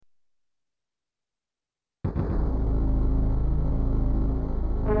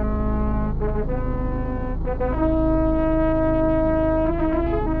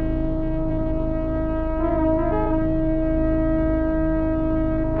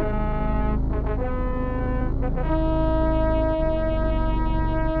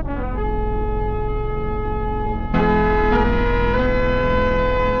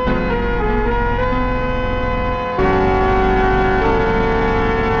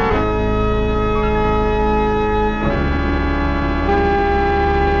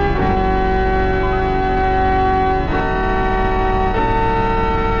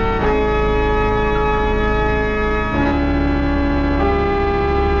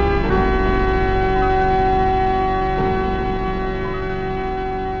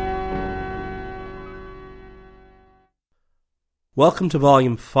Welcome to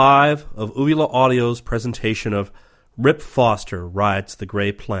Volume 5 of Uvula Audio's presentation of Rip Foster Rides the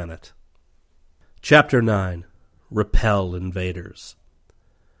Gray Planet. Chapter 9. Repel Invaders.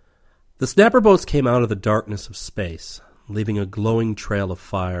 The snapper boats came out of the darkness of space, leaving a glowing trail of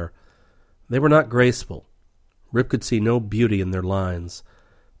fire. They were not graceful. Rip could see no beauty in their lines,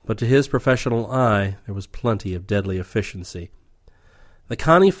 but to his professional eye there was plenty of deadly efficiency. The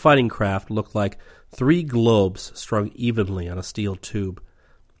Connie fighting craft looked like 3 globes strung evenly on a steel tube.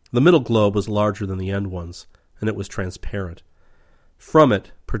 The middle globe was larger than the end ones, and it was transparent. From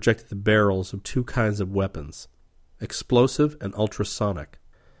it projected the barrels of 2 kinds of weapons, explosive and ultrasonic.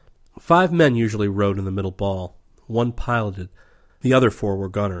 5 men usually rode in the middle ball. 1 piloted. The other 4 were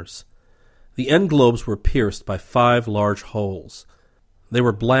gunners. The end globes were pierced by 5 large holes. They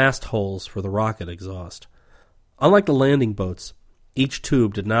were blast holes for the rocket exhaust. Unlike the landing boats, each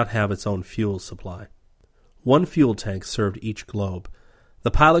tube did not have its own fuel supply. 1 fuel tank served each globe.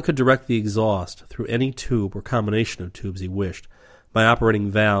 The pilot could direct the exhaust through any tube or combination of tubes he wished, by operating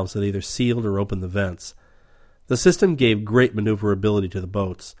valves that either sealed or opened the vents. The system gave great maneuverability to the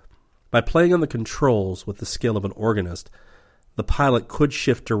boats. By playing on the controls with the skill of an organist, the pilot could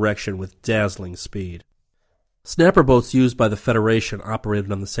shift direction with dazzling speed. Snapper boats used by the Federation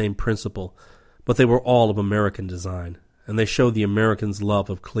operated on the same principle, but they were all of American design, and they showed the Americans' love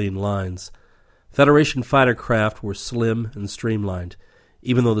of clean lines. Federation fighter craft were slim and streamlined,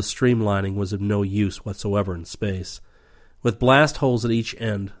 even though the streamlining was of no use whatsoever in space. With blast holes at each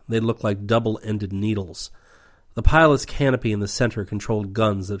end, they looked like double-ended needles. The pilot's canopy in the center controlled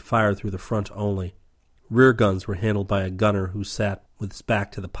guns that fired through the front only. Rear guns were handled by a gunner who sat with his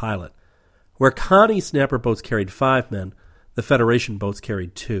back to the pilot. Where Connie snapper boats carried 5 men, the Federation boats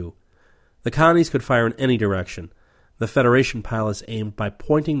carried 2. The Connies could fire in any direction. The Federation pilots aimed by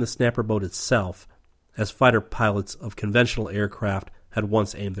pointing the snapper boat itself, as fighter pilots of conventional aircraft had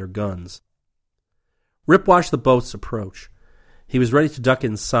once aimed their guns. Rip watched the boats approach. He was ready to duck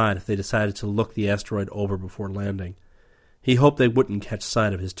inside if they decided to look the asteroid over before landing. He hoped they wouldn't catch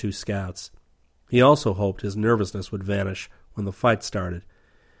sight of his 2 scouts. He also hoped his nervousness would vanish when the fight started.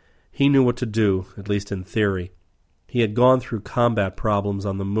 He knew what to do, at least in theory. He had gone through combat problems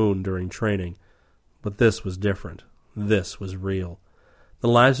on the moon during training, but this was different. This was real. The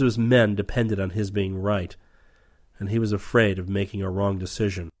lives of his men depended on his being right, and he was afraid of making a wrong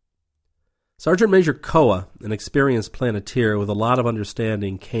decision. Sergeant Major Koa, an experienced planeteer with a lot of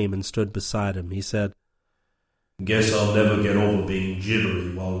understanding, came and stood beside him. He said, "Guess I'll never get over being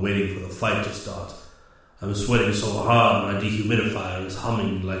jittery while waiting for the fight to start. I'm sweating so hard my dehumidifier is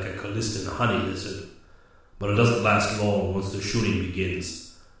humming like a Callistan honey lizard. But it doesn't last long once the shooting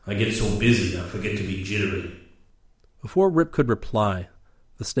begins. I get so busy I forget to be jittery." Before Rip could reply,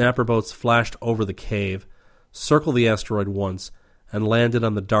 the snapper boats flashed over the cave, circled the asteroid once, and landed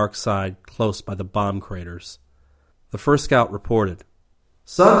on the dark side close by the bomb craters. The first scout reported,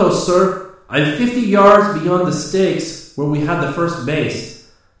 "Santos, sir, I'm 50 yards beyond the stakes where we had the first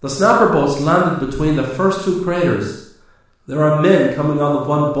base. The snapper boats landed between the first 2 craters. There are men coming out of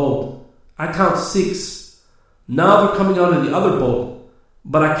 1 boat. I count 6. Now they're coming out of the other boat,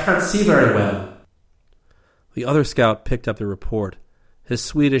 but I can't see very well." The other scout picked up the report, his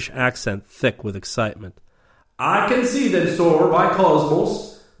Swedish accent thick with excitement. "I can see them, sir, by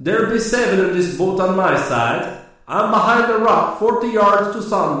Cosmos. There be 7 in this boat on my side. I'm behind the rock 40 yards to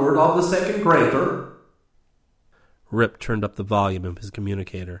sunward of the second crater." Rip turned up the volume of his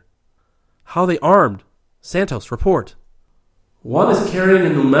communicator. "How are they armed? Santos, report." "One is carrying a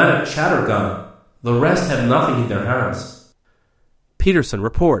pneumatic chatter gun. The rest have nothing in their hands." "Peterson,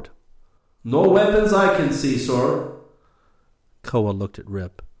 report." "No weapons I can see, sir." Koa looked at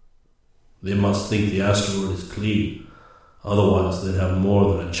Rip. "They must think the asteroid is clean. Otherwise they'd have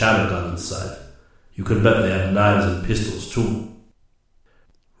more than a chatter gun inside. You could bet they have knives and pistols too."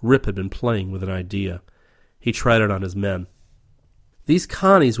 Rip had been playing with an idea. He tried it on his men. "These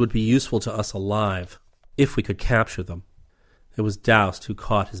Connies would be useful to us alive, if we could capture them." It was Doust who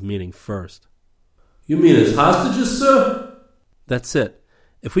caught his meaning first. "You mean as hostages, sir?" "That's it.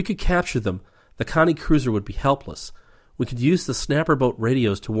 If we could capture them, the Connie cruiser would be helpless. We could use the snapper boat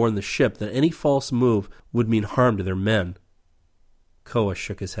radios to warn the ship that any false move would mean harm to their men." Koa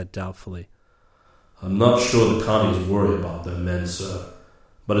shook his head doubtfully. "I'm not sure the Connies worry about their men, sir,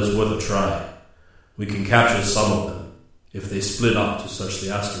 but it's worth a try. We can capture some of them, if they split up to search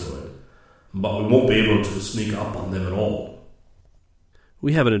the asteroid, but we won't be able to sneak up on them at all."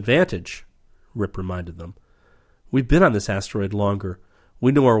 "We have an advantage," Rip reminded them. "We've been on this asteroid longer.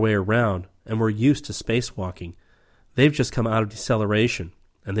 We know our way around, and we're used to spacewalking. They've just come out of deceleration,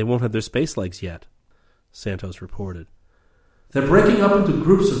 and they won't have their space legs yet," Santos reported. They're breaking up into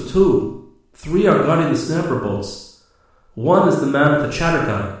groups of 2. 3 are guarding the snapper boats. 1 is the man with the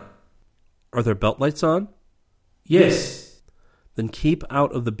chattergun. Are their belt lights on? Yes. Then keep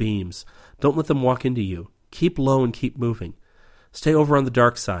out of the beams. Don't let them walk into you. Keep low and keep moving. Stay over on the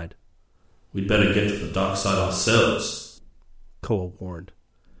dark side. We'd better get to the dark side ourselves, Koa warned.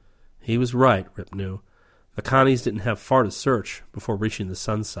 He was right, Rip knew. The Connies didn't have far to search before reaching the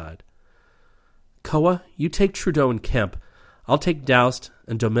sun side. Koa, you take Trudeau and Kemp. I'll take Doust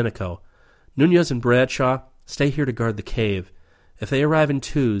and Domenico. Nunez and Bradshaw, stay here to guard the cave. If they arrive in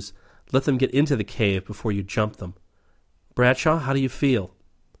 2s, let them get into the cave before you jump them. Bradshaw, how do you feel?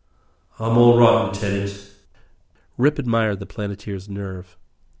 I'm all right, Lieutenant. Rip admired the Planeteer's nerve.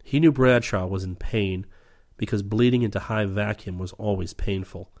 He knew Bradshaw was in pain, because bleeding into high vacuum was always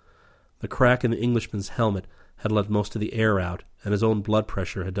painful. The crack in the Englishman's helmet had let most of the air out, and his own blood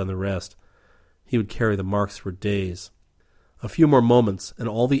pressure had done the rest. He would carry the marks for days. A few more moments, and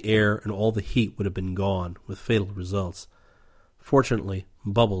all the air and all the heat would have been gone, with fatal results. Fortunately,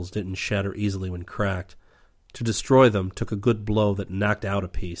 bubbles didn't shatter easily when cracked. To destroy them took a good blow that knocked out a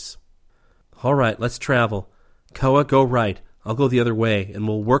piece. All right, let's travel. Koa, go right. I'll go the other way, and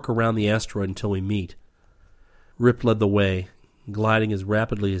we'll work around the asteroid until we meet. Rip led the way, gliding as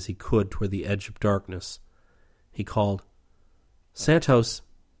rapidly as he could toward the edge of darkness. He called, Santos,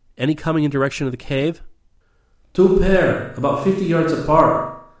 any coming in direction of the cave? 2 pair, about 50 yards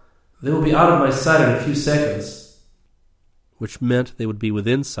apart. They will be out of my sight in a few seconds. Which meant they would be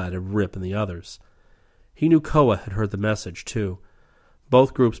within sight of Rip and the others. He knew Koa had heard the message, too.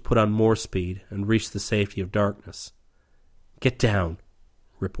 Both groups put on more speed and reached the safety of darkness. Get down,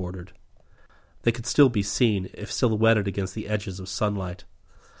 Rip ordered. They could still be seen if silhouetted against the edges of sunlight.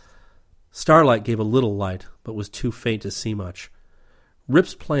 Starlight gave a little light, but was too faint to see much.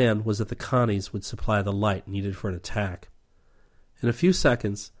 Rip's plan was that the Connies would supply the light needed for an attack. In a few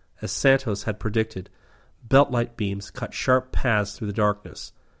seconds, as Santos had predicted, belt light beams cut sharp paths through the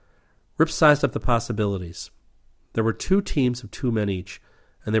darkness. Rip sized up the possibilities. There were 2 teams of 2 men each,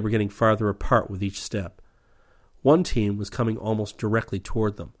 and they were getting farther apart with each step. One team was coming almost directly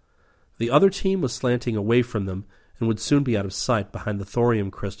toward them. The other team was slanting away from them and would soon be out of sight behind the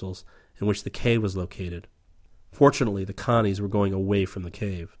thorium crystals in which the cave was located. Fortunately, the Connies were going away from the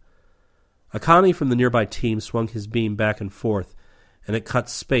cave. A Connie from the nearby team swung his beam back and forth, and it cut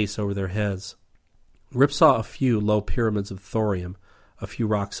space over their heads. Rip saw a few low pyramids of thorium a few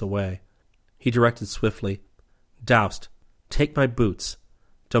rocks away. He directed swiftly, Doust, take my boots.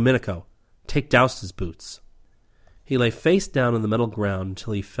 Domenico, take Doust's boots. He lay face down on the metal ground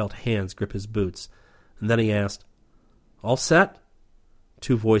until he felt hands grip his boots, and then he asked, All set?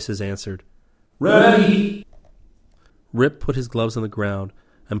 2 voices answered, Ready! Rip put his gloves on the ground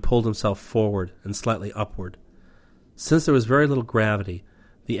and pulled himself forward and slightly upward. Since there was very little gravity,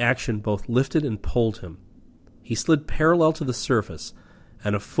 the action both lifted and pulled him. He slid parallel to the surface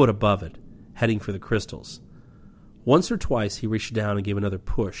and a foot above it, heading for the crystals. Once or twice he reached down and gave another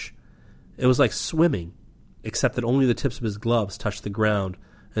push. It was like swimming, except that only the tips of his gloves touched the ground,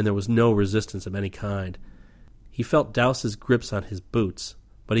 and there was no resistance of any kind. He felt Doust's grips on his boots,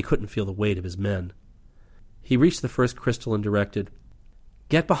 but he couldn't feel the weight of his men. He reached the first crystal and directed,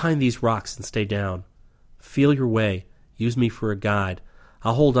 Get behind these rocks and stay down. Feel your way. Use me for a guide.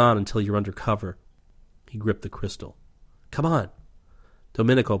 I'll hold on until you're under cover. He gripped the crystal. Come on.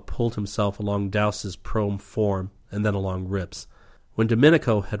 Domenico pulled himself along Doust's prone form and then along Rip's. When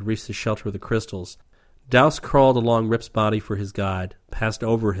Domenico had reached the shelter of the crystals, Doust crawled along Rip's body for his guide, passed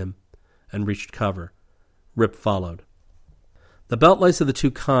over him, and reached cover. Rip followed. The belt lights of the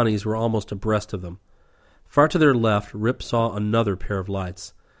 2 Connies were almost abreast of them. Far to their left, Rip saw another pair of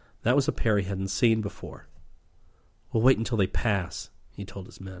lights. That was a pair he hadn't seen before. We'll wait until they pass, he told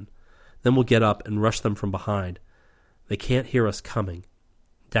his men. Then we'll get up and rush them from behind. They can't hear us coming.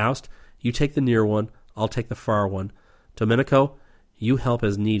 Doust, you take the near one, I'll take the far one. Domenico, you help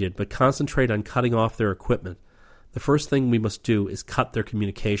as needed, but concentrate on cutting off their equipment. The first thing we must do is cut their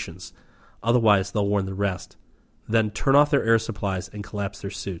communications. Otherwise, they'll warn the rest. Then turn off their air supplies and collapse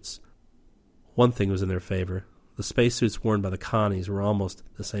their suits. One thing was in their favor. The spacesuits worn by the Connies were almost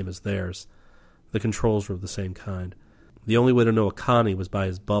the same as theirs. The controls were of the same kind. The only way to know a Connie was by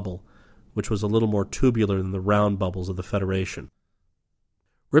his bubble, which was a little more tubular than the round bubbles of the Federation.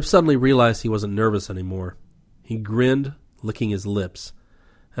 Rip suddenly realized he wasn't nervous anymore. He grinned, licking his lips.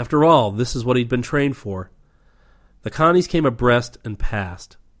 After all, this is what he'd been trained for. The Connies came abreast and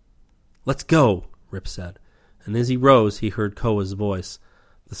passed. Let's go, Rip said, and as he rose he heard Koa's voice.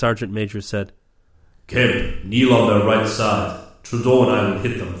 The sergeant major said, Kemp, kneel on their right side. Trudeau and I will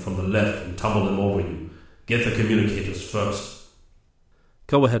hit them from the left and tumble them over you. Get the communicators first.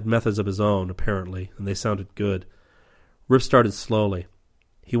 Koa had methods of his own, apparently, and they sounded good. Rip started slowly.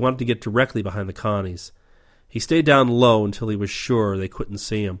 He wanted to get directly behind the Connies. He stayed down low until he was sure they couldn't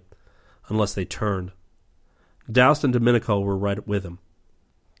see him, unless they turned. Doust and Domenico were right with him.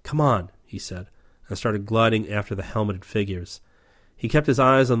 "Come on," he said, and started gliding after the helmeted figures. He kept his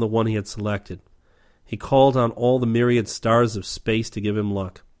eyes on the one he had selected. He called on all the myriad stars of space to give him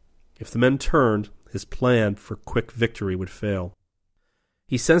luck. If the men turned, his plan for quick victory would fail.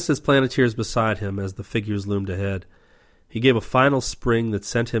 He sensed his Planeteers beside him as the figures loomed ahead. He gave a final spring that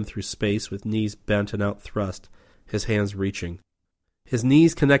sent him through space with knees bent and outthrust, his hands reaching. His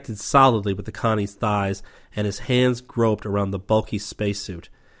knees connected solidly with the Connie's thighs, and his hands groped around the bulky spacesuit.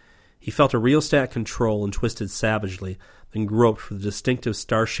 He felt a rheostat control and twisted savagely, then groped for the distinctive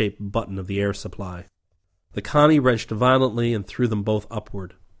star-shaped button of the air supply. The Connie wrenched violently and threw them both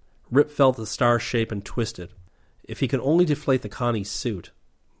upward. Rip felt the star shape and twisted. If he could only deflate the Connie's suit.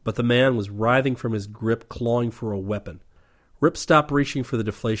 But the man was writhing from his grip, clawing for a weapon. Rip stopped reaching for the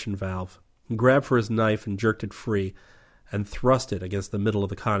deflation valve, grabbed for his knife and jerked it free, and thrust it against the middle of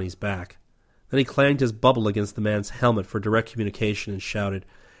the Connie's back. Then he clanged his bubble against the man's helmet for direct communication and shouted,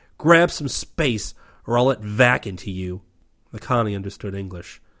 "Grab some space, or I'll let Vac into you." The Connie understood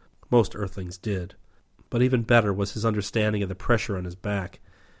English. Most Earthlings did. But even better was his understanding of the pressure on his back.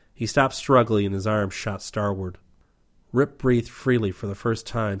 He stopped struggling and his arms shot starward. Rip breathed freely for the first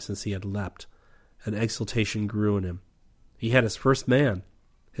time since he had leapt. An exultation grew in him. He had his first man.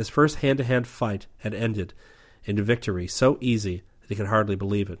 His first hand-to-hand fight had ended in victory so easy that he could hardly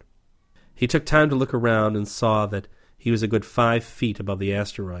believe it. He took time to look around and saw that he was a good 5 feet above the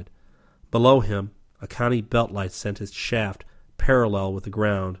asteroid. Below him, a Connie belt light sent its shaft parallel with the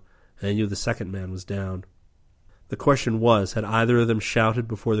ground, and he knew the second man was down. The question was, had either of them shouted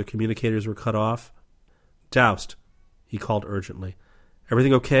before their communicators were cut off? "Doust," he called urgently.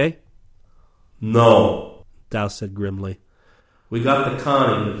 "Everything okay?" "No," Doust said grimly. "We got the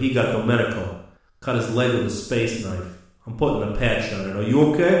Connie, but he got Domenico. Cut his leg with a space knife. I'm putting a patch on it. Are you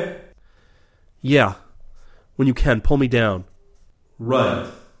okay?" "Yeah. When you can, pull me down." "Right."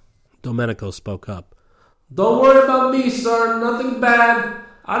 Domenico spoke up. "Don't worry about me, sir. Nothing bad.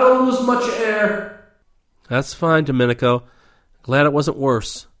 I don't lose much air." "That's fine, Domenico. Glad it wasn't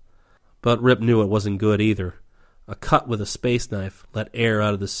worse." But Rip knew it wasn't good either. A cut with a space knife let air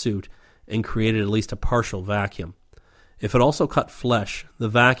out of the suit and created at least a partial vacuum. If it also cut flesh, the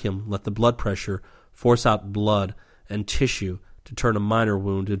vacuum let the blood pressure force out blood and tissue to turn a minor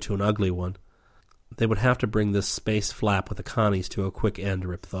wound into an ugly one. They would have to bring this space flap with the Connies to a quick end,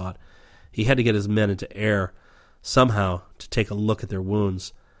 Rip thought. He had to get his men into air, somehow, to take a look at their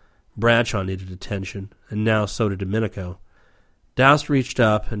wounds. Bradshaw needed attention, and now so did Domenico. Doust reached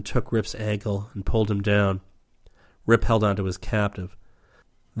up and took Rip's ankle and pulled him down. Rip held onto his captive.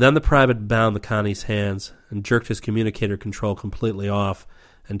 Then the private bound the Connie's hands and jerked his communicator control completely off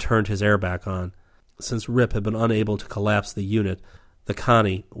and turned his air back on. Since Rip had been unable to collapse the unit, the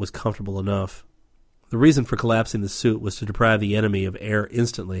Connie was comfortable enough. The reason for collapsing the suit was to deprive the enemy of air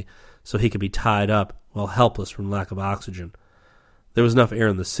instantly so he could be tied up while helpless from lack of oxygen. There was enough air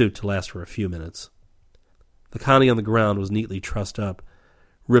in the suit to last for a few minutes. The Connie on the ground was neatly trussed up.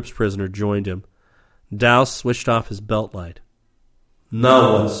 Rip's prisoner joined him. Doust switched off his belt light.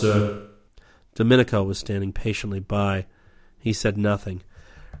 "Now what, sir?" Domenico was standing patiently by. He said nothing.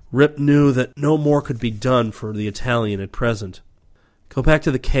 Rip knew that no more could be done for the Italian at present. "Go back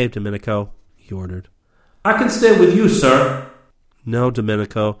to the cave, Domenico," he ordered. "I can stay with you, sir." "No,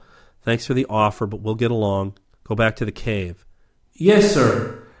 Domenico. Thanks for the offer, but we'll get along. Go back to the cave." "Yes,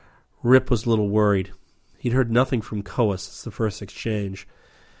 sir." Rip was a little worried. He'd heard nothing from Koa since the first exchange.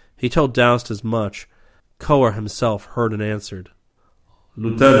 He told Doust as much. Koa himself heard and answered.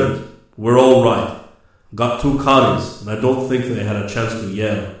 "Lieutenant, we're all right. Got 2 Connies, and I don't think they had a chance to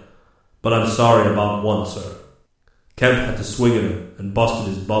yell. But I'm sorry about one, sir. Kemp had to swing at him and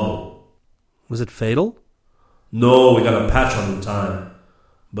busted his bubble." "Was it fatal?" "No, we got a patch on in time.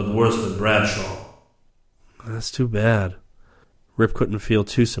 But worse than Bradshaw." "That's too bad." Rip couldn't feel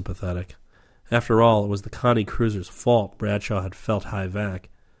too sympathetic. After all, it was the Connie cruiser's fault Bradshaw had felt high vac.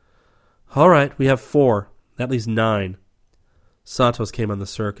 "All right, we have 4. That leaves 9. Santos came on the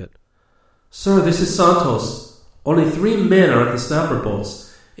circuit. "Sir, this is Santos. Only 3 men are at the snapper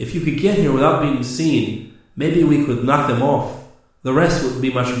boats. If you could get here without being seen, maybe we could knock them off. The rest wouldn't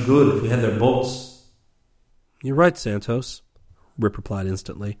be much good if we had their boats." "You're right, Santos," Rip replied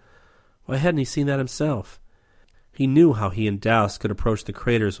instantly. Why hadn't he seen that himself? He knew how he and Doust could approach the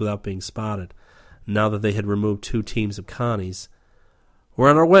craters without being spotted, now that they had removed 2 teams of Connies. "We're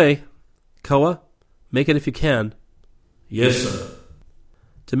on our way. Koa, make it if you can." "Yes, sir."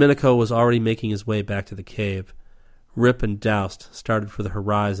 Domenico was already making his way back to the cave. Rip and Doust started for the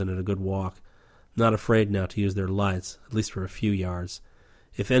horizon at a good walk, not afraid now to use their lights, at least for a few yards.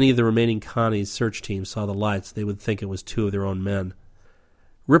 If any of the remaining Connie's search team saw the lights, they would think it was two of their own men.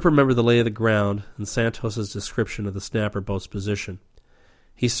 Rip remembered the lay of the ground and Santos's description of the snapper boat's position.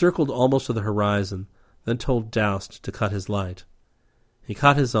 He circled almost to the horizon, then told Doust to cut his light. He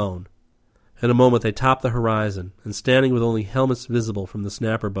cut his own. In a moment they topped the horizon, and standing with only helmets visible from the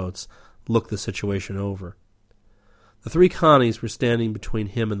snapper boats, looked the situation over. The three Connies were standing between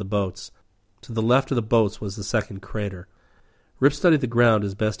him and the boats. To the left of the boats was the second crater. Rip studied the ground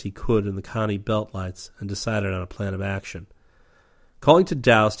as best he could in the Connie belt lights and decided on a plan of action. Calling to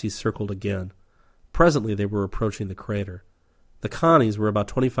Doust, he circled again. Presently they were approaching the crater. The Connies were about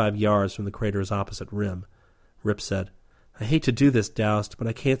 25 yards from the crater's opposite rim. Rip said, "I hate to do this, Doust, but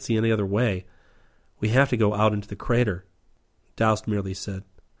I can't see any other way. We have to go out into the crater." Doust merely said,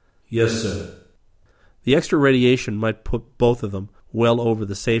 "Yes, sir." The extra radiation might put both of them well over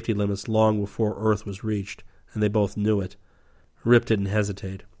the safety limits long before Earth was reached, and they both knew it. Rip didn't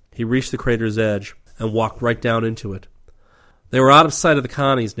hesitate. He reached the crater's edge and walked right down into it. They were out of sight of the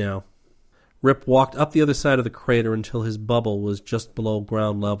Connies now. Rip walked up the other side of the crater until his bubble was just below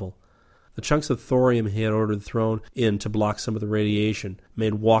ground level. The chunks of thorium he had ordered thrown in to block some of the radiation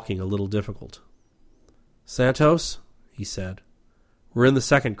made walking a little difficult. "Santos," he said, "we're in the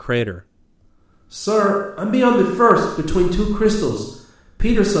second crater." Sir, I'm beyond the first, between two crystals.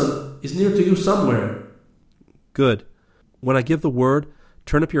 Peterson is near to you somewhere. "Good. When I give the word,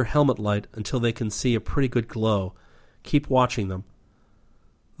 turn up your helmet light until they can see a pretty good glow. Keep watching them."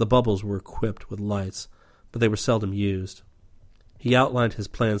 The bubbles were equipped with lights, but they were seldom used. He outlined his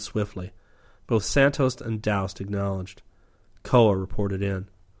plan swiftly. Both Santos and Doust acknowledged. Koa reported in.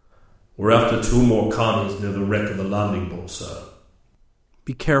 "We're after two more Connies near the wreck of the landing boat, sir."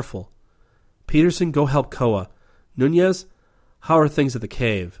 "Be careful. Peterson, go help Koa. Nunez, how are things at the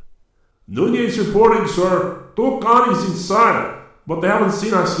cave?" "Nunez reporting, sir. Two Connies inside, but they haven't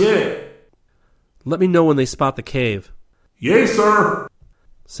seen us yet." "Let me know when they spot the cave." "Yes, sir."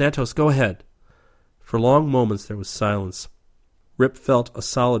 "Santos, go ahead." For long moments there was silence. Rip felt a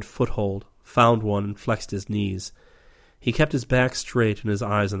solid foothold, found one, and flexed his knees. He kept his back straight and his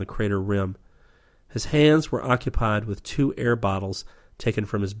eyes on the crater rim. His hands were occupied with 2 air bottles taken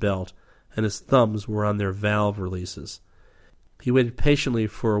from his belt, and his thumbs were on their valve releases. He waited patiently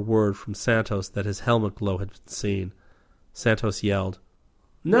for a word from Santos that his helmet glow had been seen. Santos yelled,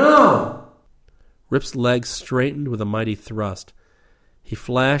 "No!" Rip's legs straightened with a mighty thrust. He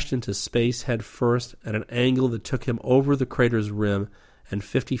flashed into space head first at an angle that took him over the crater's rim and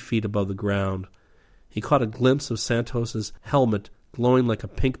 50 feet above the ground. He caught a glimpse of Santos's helmet glowing like a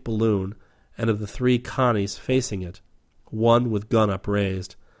pink balloon and of the 3 Connies facing it, one with gun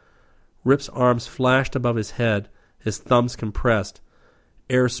upraised. Rip's arms flashed above his head, his thumbs compressed.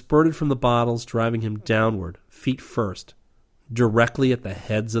 Air spurted from the bottles, driving him downward, feet first, directly at the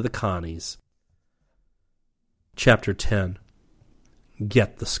heads of the Connies. Chapter 10.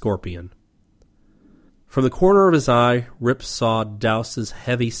 Get the Scorpion. From the corner of his eye, Rip saw Doust's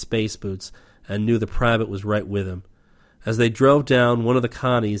heavy space boots and knew the private was right with him. As they drove down, one of the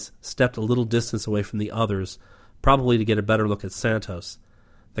Connies stepped a little distance away from the others, probably to get a better look at Santos.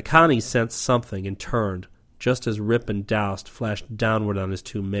 The Connie sensed something and turned, just as Rip and Doust flashed downward on his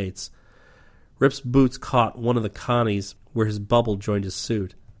 2 mates. Rip's boots caught one of the Connies where his bubble joined his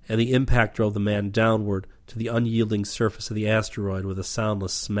suit, and the impact drove the man downward to the unyielding surface of the asteroid with a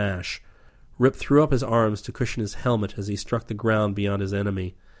soundless smash. Rip threw up his arms to cushion his helmet as he struck the ground beyond his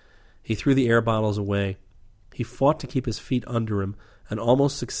enemy. He threw the air bottles away. He fought to keep his feet under him and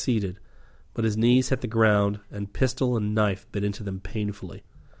almost succeeded, but his knees hit the ground and pistol and knife bit into them painfully.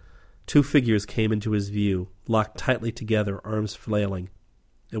 2 figures came into his view, locked tightly together, arms flailing.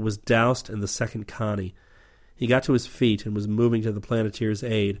 It was Doust and the second Connie. He got to his feet and was moving to the Planeteer's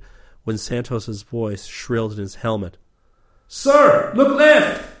aid when Santos's voice shrilled in his helmet. "Sir, look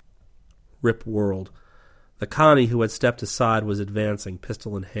left!" Rip whirled. The Connie who had stepped aside was advancing,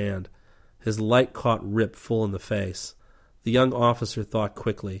 pistol in hand. His light caught Rip full in the face. The young officer thought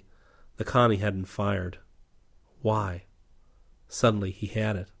quickly. The Connie hadn't fired. Why? Suddenly he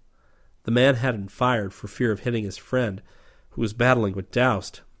had it. The man hadn't fired for fear of hitting his friend, who was battling with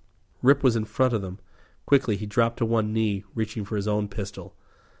Doust. Rip was in front of them. Quickly he dropped to one knee, reaching for his own pistol.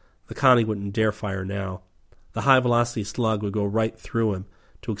 The Connie wouldn't dare fire now. The high-velocity slug would go right through him,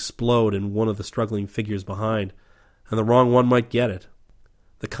 to explode in one of the struggling figures behind, and the wrong one might get it.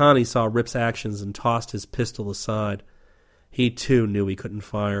 The Connie saw Rip's actions and tossed his pistol aside. He, too, knew he couldn't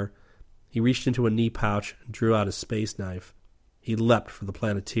fire. He reached into a knee pouch and drew out his space knife. He leapt for the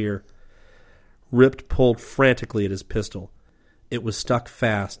Planeteer. Rip pulled frantically at his pistol. It was stuck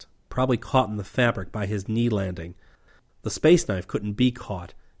fast, probably caught in the fabric by his knee landing. The space knife couldn't be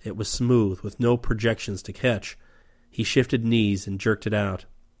caught. It was smooth, with no projections to catch. He shifted knees and jerked it out.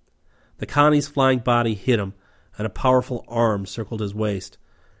 The Connie's flying body hit him, and a powerful arm circled his waist.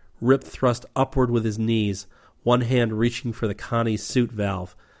 Rip thrust upward with his knees, one hand reaching for the Connie's suit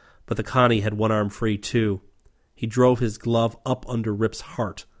valve, but the Connie had one arm free too. He drove his glove up under Rip's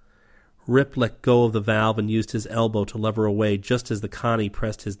heart. Rip let go of the valve and used his elbow to lever away just as the Connie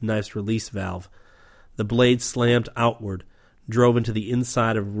pressed his knife's release valve. The blade slammed outward, drove into the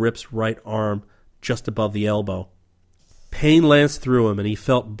inside of Rip's right arm, just above the elbow. Pain lanced through him, and he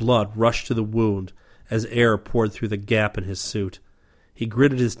felt blood rush to the wound as air poured through the gap in his suit. He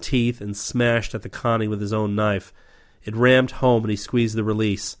gritted his teeth and smashed at the Connie with his own knife. It rammed home, and he squeezed the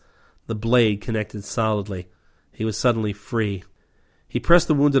release. The blade connected solidly. He was suddenly free. He pressed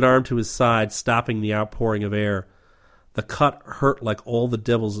the wounded arm to his side, stopping the outpouring of air. The cut hurt like all the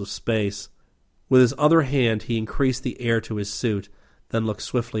devils of space. With his other hand, he increased the air to his suit, then looked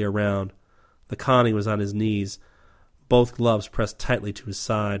swiftly around. The Connie was on his knees, both gloves pressed tightly to his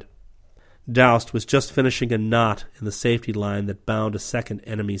side. Doust was just finishing a knot in the safety line that bound a second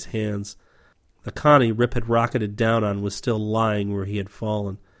enemy's hands. The Connie Rip had rocketed down on was still lying where he had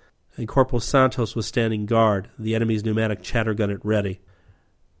fallen, and Corporal Santos was standing guard, the enemy's pneumatic chattergun at ready.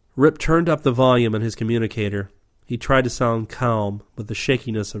 Rip turned up the volume on his communicator. He tried to sound calm, but the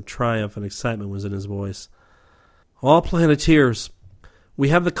shakiness of triumph and excitement was in his voice. "All Planeteers, we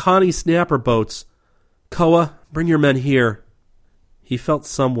have the Connie snapper boats. Koa, bring your men here." He felt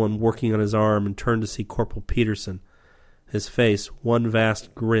someone working on his arm and turned to see Corporal Peterson, his face one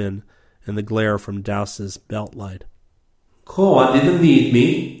vast grin in the glare from Doust's belt light. "Koa didn't need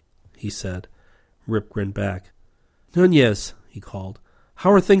me," he said. Rip grinned back. "Nunez," he called,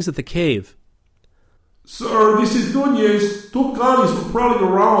 "how are things at the cave?" "Sir, this is Nunez. Two Connies were prowling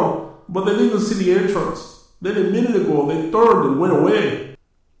around, but they didn't see the entrance. Then a minute ago they turned and went away."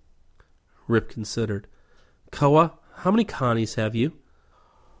 Rip considered. "Koa, how many Connies have you?"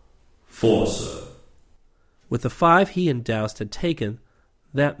 4, sir. With the 5 he and Doust had taken,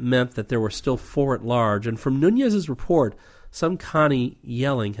 that meant that there were still 4 at large, and from Nunez's report, some Connie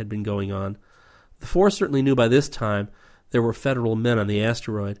yelling had been going on. The 4 certainly knew by this time there were Federal men on the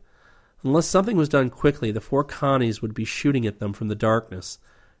asteroid. Unless something was done quickly, the 4 Connies would be shooting at them from the darkness.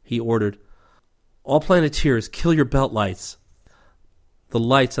 He ordered, "All Planeteers, kill your belt lights." The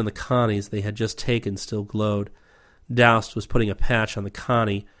lights on the Connies they had just taken still glowed. Doust was putting a patch on the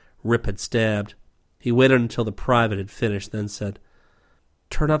Connie Rip had stabbed. He waited until the private had finished, then said,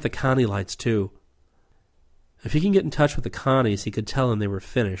 "Turn out the Connie lights, too." If he can get in touch with the Connies, he could tell them they were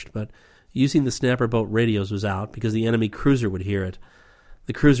finished, but using the snapper boat radios was out because the enemy cruiser would hear it.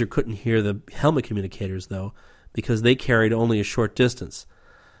 The cruiser couldn't hear the helmet communicators, though, because they carried only a short distance.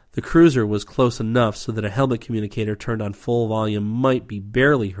 The cruiser was close enough so that a helmet communicator turned on full volume might be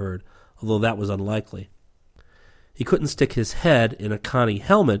barely heard, although that was unlikely. He couldn't stick his head in a Connie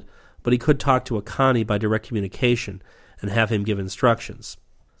helmet, but he could talk to a Connie by direct communication and have him give instructions.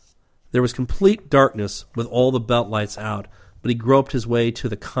 There was complete darkness with all the belt lights out, but he groped his way to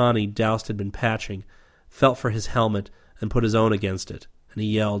the Connie Doust had been patching, felt for his helmet, and put his own against it, and he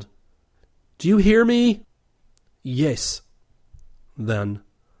yelled, "Do you hear me?" "Yes." Then,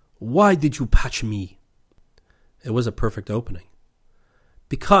 "Why did you patch me?" It was a perfect opening.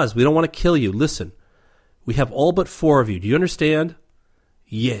 "Because we don't want to kill you. Listen, we have all but 4 of you. Do you understand?"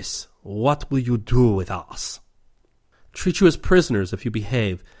 "Yes. What will you do with us?" "Treat you as prisoners if you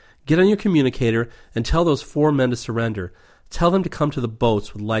behave. Get on your communicator and tell those 4 men to surrender. Tell them to come to the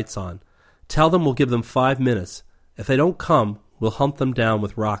boats with lights on. Tell them we'll give them 5 minutes. If they don't come, we'll hunt them down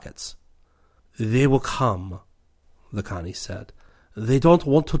with rockets." "They will come," the Connie said. "They don't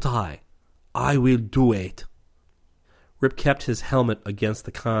want to die. I will do it." Rip kept his helmet against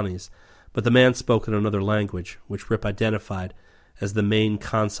the Connies, but the man spoke in another language, which Rip identified as the main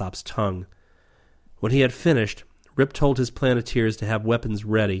consop's tongue. When he had finished, Rip told his Planeteers to have weapons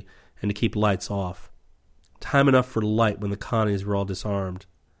ready and to keep lights off. Time enough for light when the Connies were all disarmed.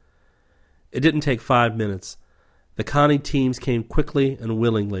 It didn't take 5 minutes. The Connie teams came quickly and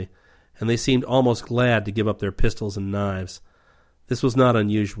willingly, and they seemed almost glad to give up their pistols and knives. This was not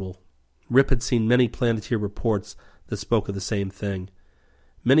unusual. Rip had seen many Planeteer reports that spoke of the same thing.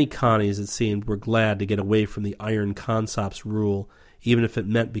 Many Connies, it seemed, were glad to get away from the Iron Consop's rule, even if it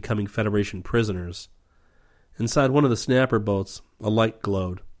meant becoming Federation prisoners. Inside one of the snapper boats, a light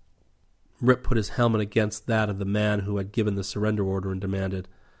glowed. Rip put his helmet against that of the man who had given the surrender order and demanded,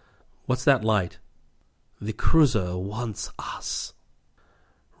 "What's that light?" The cruiser wants us.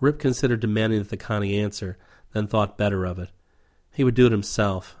 Rip considered demanding that the Connie answer, then thought better of it. He would do it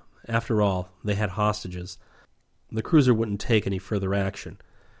himself. After all, they had hostages. The cruiser wouldn't take any further action.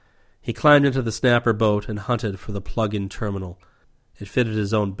 He climbed into the snapper boat and hunted for the plug-in terminal. It fitted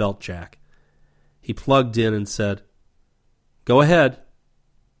his own belt jack. He plugged in and said, "Go ahead."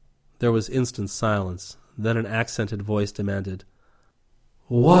 There was instant silence. Then an accented voice demanded,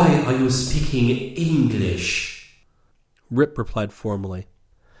 "Why are you speaking English?" Rip replied formally,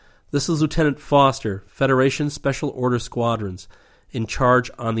 "This is Lieutenant Foster, Federation Special Order Squadrons, in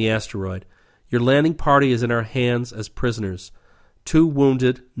charge on the asteroid. Your landing party is in our hands as prisoners. 2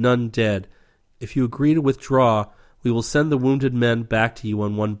 wounded, none dead. If you agree to withdraw, we will send the wounded men back to you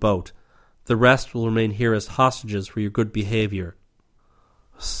on 1 boat. The rest will remain here as hostages for your good behavior."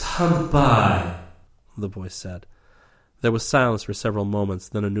 "Stand by," the voice said. There was silence for several moments.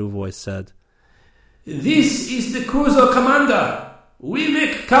 Then a new voice said, "This is the cruiser commander. We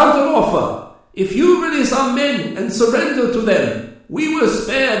make counteroffer. If you release our men and surrender to them, we will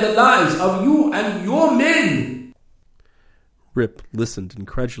spare the lives of you and your men." Rip listened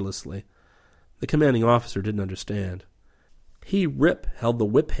incredulously. The commanding officer didn't understand. He, Rip, held the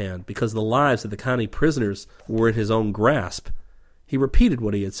whip hand because the lives of the Connie prisoners were in his own grasp. He repeated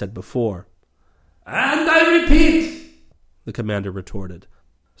what he had said before. "And I repeat," the commander retorted,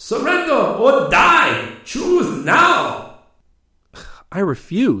 "surrender or die. Choose now." "I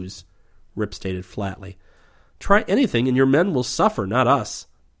refuse," Rip stated flatly. "Try anything and your men will suffer, not us."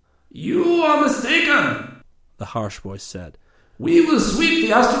 "You are mistaken," the harsh voice said. "We will sweep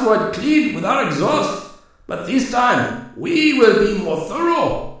the asteroid clean without exhaust, but this time we will be more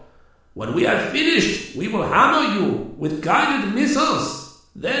thorough. When we have finished, we will hammer you with guided missiles.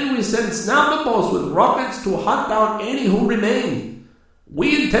 Then we send snapper boats with rockets to hunt down any who remain.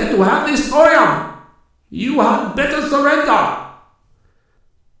 We intend to have this thorium. You had better surrender."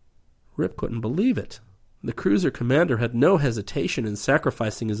 Rip couldn't believe it. The cruiser commander had no hesitation in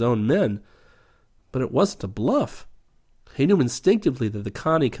sacrificing his own men. But it wasn't a bluff. He knew instinctively that the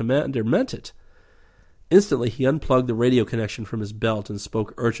Connie commander meant it. Instantly he unplugged the radio connection from his belt and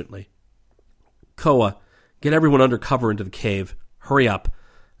spoke urgently. "Koa, get everyone under cover into the cave. Hurry up.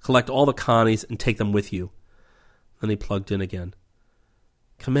 Collect all the Connies and take them with you." Then he plugged in again.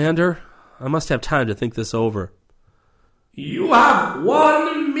 "Commander, I must have time to think this over." "You have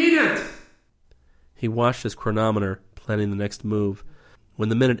 1 minute." He watched his chronometer, planning the next move. When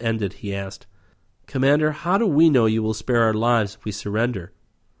the minute ended, he asked, "Commander, how do we know you will spare our lives if we surrender?"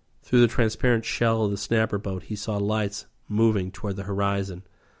 Through the transparent shell of the snapper boat, he saw lights moving toward the horizon,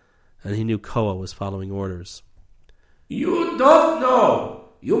 and he knew Koa was following orders. "You don't know.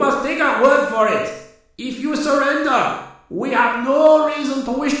 You must take our word for it. If you surrender, we have no reason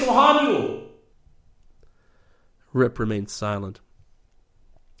to wish to harm you." Rip remained silent.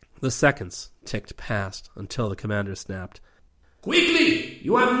 The seconds ticked past until the commander snapped, "Quickly!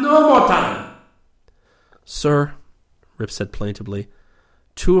 You have no more time." "Sir," Rip said plaintively,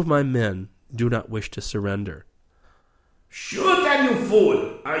 "2 of my men do not wish to surrender." "Shoot them, you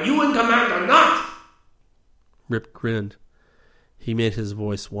fool! Are you in command or not?" Rip grinned. He made his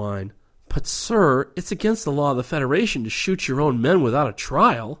voice whine. "But, sir, it's against the law of the Federation to shoot your own men without a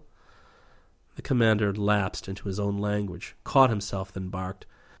trial." The commander lapsed into his own language, caught himself, then barked,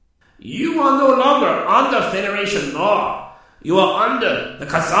 "You are no longer under Federation law. You are under the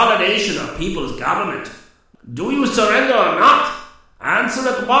Consolidation of People's Government. Do you surrender or not? Answer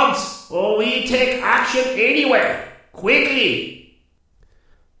at once, or we take action anywhere. Quickly!"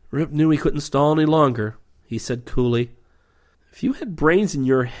 Rip knew he couldn't stall any longer. He said coolly, "If you had brains in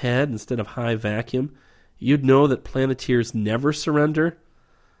your head instead of high vacuum, you'd know that Planeteers never surrender.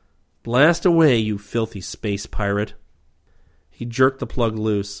 Blast away, you filthy space pirate." He jerked the plug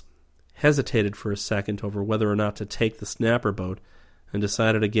loose, hesitated for a second over whether or not to take the snapper boat, and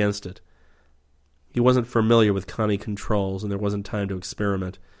decided against it. He wasn't familiar with Connie controls, and there wasn't time to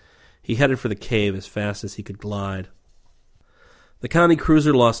experiment. He headed for the cave as fast as he could glide. The Connie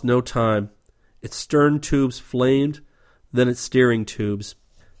cruiser lost no time. Its stern tubes flamed, then its steering tubes.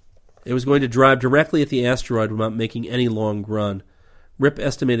 It was going to drive directly at the asteroid without making any long run. Rip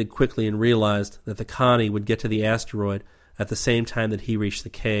estimated quickly and realized that the Connie would get to the asteroid at the same time that he reached the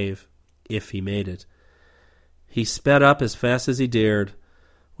cave, if he made it. He sped up as fast as he dared.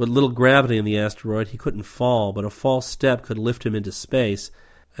 With little gravity in the asteroid, he couldn't fall, but a false step could lift him into space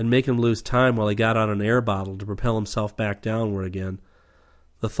and make him lose time while he got out an air bottle to propel himself back downward again.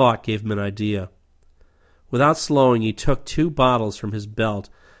 The thought gave him an idea. Without slowing, he took 2 bottles from his belt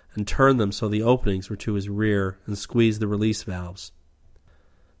and turned them so the openings were to his rear and squeezed the release valves.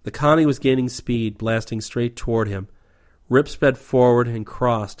 The Connie was gaining speed, blasting straight toward him. Rip sped forward and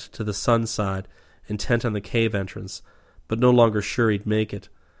crossed to the sun side, intent on the cave entrance, but no longer sure he'd make it.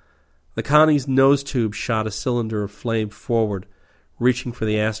 The Connie's nose tube shot a cylinder of flame forward, reaching for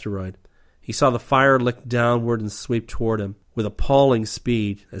the asteroid. He saw the fire lick downward and sweep toward him with appalling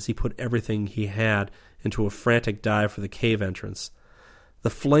speed as he put everything he had into a frantic dive for the cave entrance. The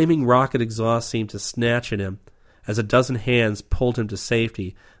flaming rocket exhaust seemed to snatch at him as a dozen hands pulled him to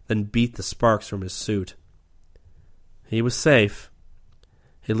safety, then beat the sparks from his suit. He was safe.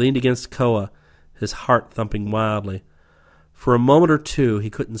 He leaned against Koa, his heart thumping wildly. For a moment or two he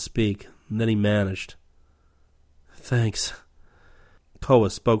couldn't speak, and then he managed. "Thanks." Koa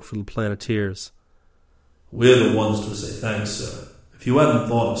spoke for the Planeteers. "We're the ones to say thanks, sir. If you hadn't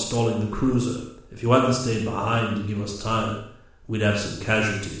thought of stalling the cruiser, if you hadn't stayed behind to give us time, we'd have some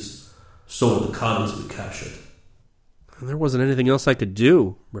casualties. So would the Connies we captured." "There wasn't anything else I could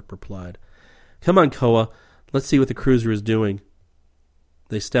do," Rip replied. "Come on, Koa. Let's see what the cruiser is doing."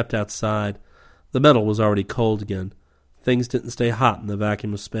 They stepped outside. The metal was already cold again. Things didn't stay hot in the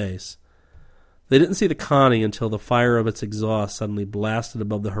vacuum of space. They didn't see the Connie until the fire of its exhaust suddenly blasted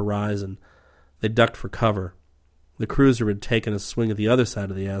above the horizon. They ducked for cover. The cruiser had taken a swing at the other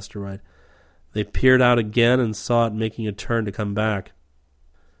side of the asteroid. They peered out again and saw it making a turn to come back.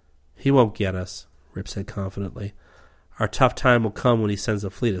 "He won't get us," Rip said confidently. "Our tough time will come when he sends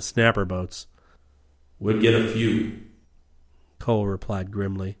a fleet of snapper boats." "We'll get a few," Cole replied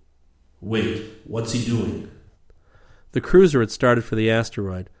grimly. "Wait, what's he doing?" The cruiser had started for the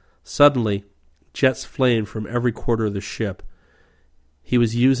asteroid. Suddenly, jets flamed from every quarter of the ship. He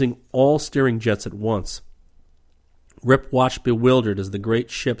was using all steering jets at once. Rip watched bewildered as the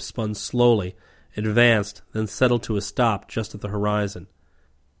great ship spun slowly, advanced, then settled to a stop just at the horizon.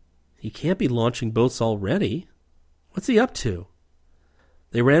 He can't be launching boats already. What's he up to?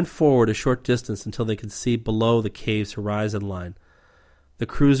 They ran forward a short distance until they could see below the cave's horizon line. The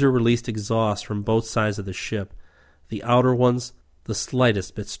cruiser released exhaust from both sides of the ship, the outer ones the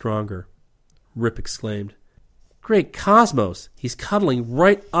slightest bit stronger. Rip exclaimed, "Great cosmos! He's cuddling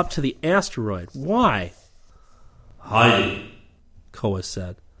right up to the asteroid. Why?" "Hiding," Koa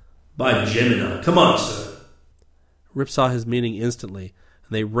said. "By Gemini. Come on, sir." Rip saw his meaning instantly,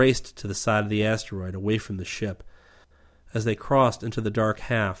 and they raced to the side of the asteroid, away from the ship. As they crossed into the dark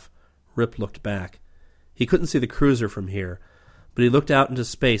half, Rip looked back. He couldn't see the cruiser from here, but he looked out into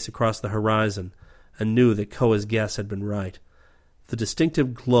space across the horizon and knew that Koa's guess had been right. The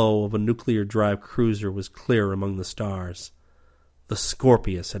distinctive glow of a nuclear-drive cruiser was clear among the stars. The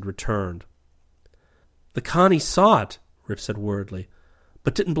Scorpius had returned. "The Connie saw it," Rip said worriedly,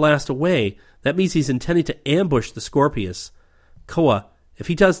 "but didn't blast away. That means he's intending to ambush the Scorpius. Koa, if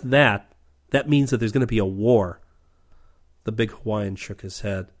he does that, that means that there's going to be a war." The big Hawaiian shook his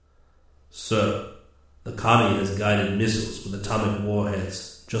head. "Sir, the Connie has guided missiles with atomic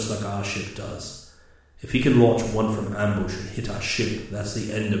warheads, just like our ship does. If he can launch one from ambush and hit our ship, that's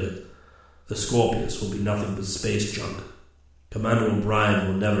the end of it. The Scorpius will be nothing but space junk. Commander O'Brien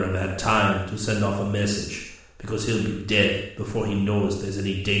will never have had time to send off a message, because he'll be dead before he knows there's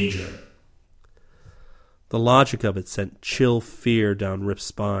any danger." The logic of it sent chill fear down Rip's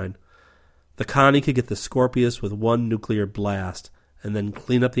spine. The Connie could get the Scorpius with one nuclear blast, and then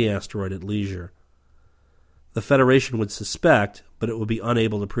clean up the asteroid at leisure. The Federation would suspect, but it would be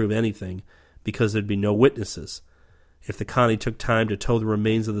unable to prove anything, because there'd be no witnesses. If the Connie took time to tow the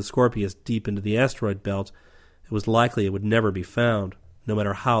remains of the Scorpius deep into the asteroid belt, it was likely it would never be found, no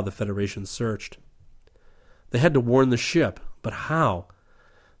matter how the Federation searched. They had to warn the ship, but how?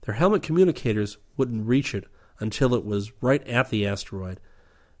 Their helmet communicators wouldn't reach it until it was right at the asteroid,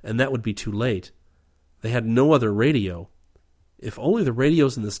 and that would be too late. They had no other radio. If only the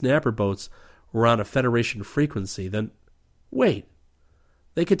radios in the snapper boats were on a Federation frequency, then... Wait!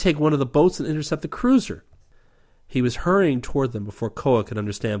 They could take one of the boats and intercept the cruiser. He was hurrying toward them before Koa could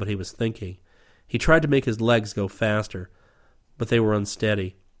understand what he was thinking. He tried to make his legs go faster, but they were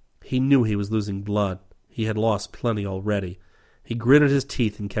unsteady. He knew he was losing blood. He had lost plenty already. He gritted his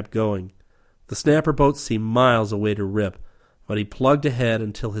teeth and kept going. The snapper boats seemed miles away to Rip, but he plugged ahead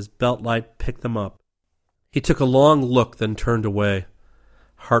until his belt light picked them up. He took a long look, then turned away,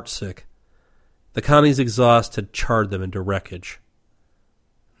 heartsick. The Connie's exhaust had charred them into wreckage.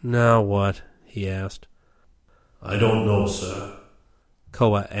 "Now what?" he asked. "I don't know, sir,"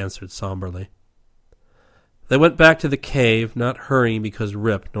 Koa answered somberly. They went back to the cave, not hurrying because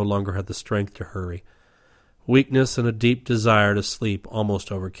Rip no longer had the strength to hurry. Weakness and a deep desire to sleep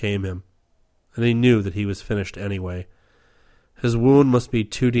almost overcame him, and he knew that he was finished anyway. His wound must be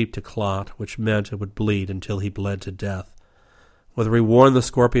too deep to clot, which meant it would bleed until he bled to death. Whether he warned the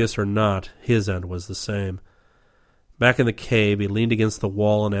Scorpius or not, his end was the same. Back in the cave, he leaned against the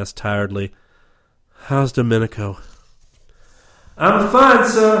wall and asked tiredly, "How's Domenico?" "I'm fine,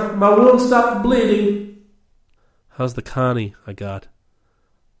 sir. My wound stopped bleeding." "How's the Connie I got?"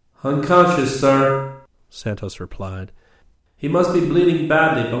 "Unconscious, sir," Santos replied. "He must be bleeding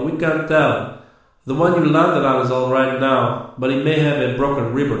badly, but we can't tell. The one you landed on is all right now, but he may have a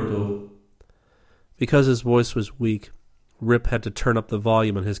broken rib or two." Because his voice was weak, Rip had to turn up the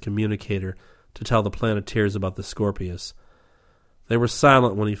volume on his communicator to tell the Planeteers about the Scorpius. They were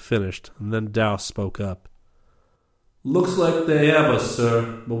silent when he finished, and then Douse spoke up. "Looks like they have us,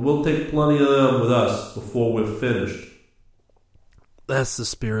 sir, but we'll take plenty of them with us before we're finished." "That's the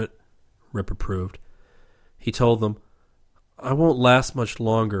spirit," Rip approved. He told them, "I won't last much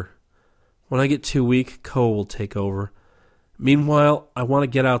longer. When I get too weak, Ko will take over. Meanwhile, I want to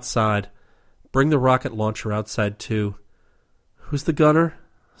get outside. Bring the rocket launcher outside, too. Who's the gunner?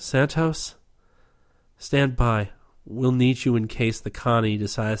 Santos? Stand by. We'll need you in case the Connie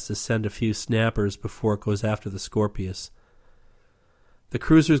decides to send a few snappers before it goes after the Scorpius." The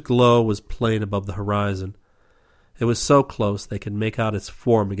cruiser's glow was plain above the horizon. It was so close they could make out its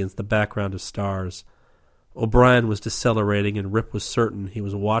form against the background of stars. O'Brien was decelerating, and Rip was certain he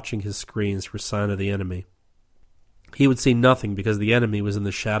was watching his screens for sign of the enemy. He would see nothing because the enemy was in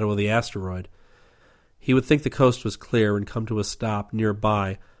the shadow of the asteroid. He would think the coast was clear and come to a stop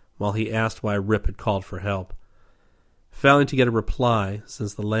nearby while he asked why Rip had called for help. Failing to get a reply,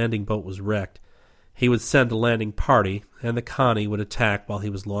 since the landing boat was wrecked, he would send a landing party, and the Connie would attack while he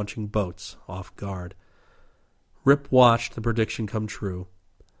was launching boats, off guard. Rip watched the prediction come true.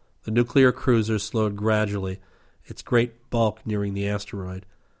 The nuclear cruiser slowed gradually, its great bulk nearing the asteroid.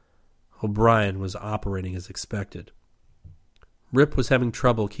 O'Brien was operating as expected. Rip was having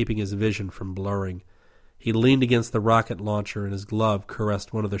trouble keeping his vision from blurring. He leaned against the rocket launcher, and his glove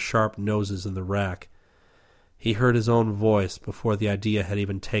caressed one of the sharp noses in the rack. He heard his own voice before the idea had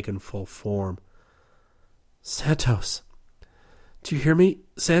even taken full form. "Santos! Do you hear me,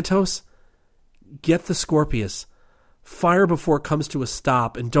 Santos? Get the Scorpius. Fire before it comes to a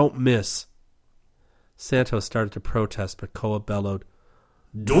stop, and don't miss." Santos started to protest, but Koa bellowed,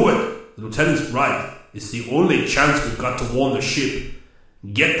 "Do it! The lieutenant's right. It's the only chance we've got to warn the ship.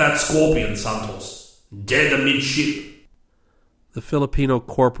 Get that Scorpion, Santos. Dead amidship." The Filipino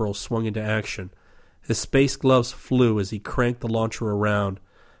corporal swung into action. His space gloves flew as he cranked the launcher around,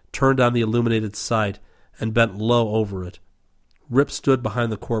 turned on the illuminated sight, and bent low over it. Rip stood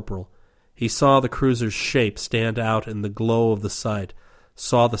behind the corporal. He saw the cruiser's shape stand out in the glow of the sight,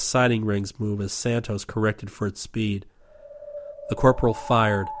 saw the sighting rings move as Santos corrected for its speed. The corporal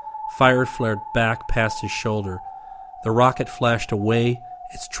fired. Fire flared back past his shoulder. The rocket flashed away,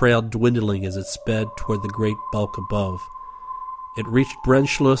 its trail dwindling as it sped toward the great bulk above. It reached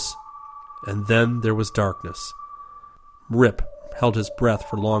Brennschluss, and then there was darkness. Rip held his breath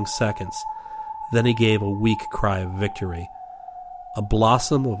for long seconds. Then he gave a weak cry of victory. A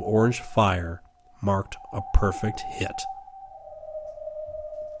blossom of orange fire marked a perfect hit.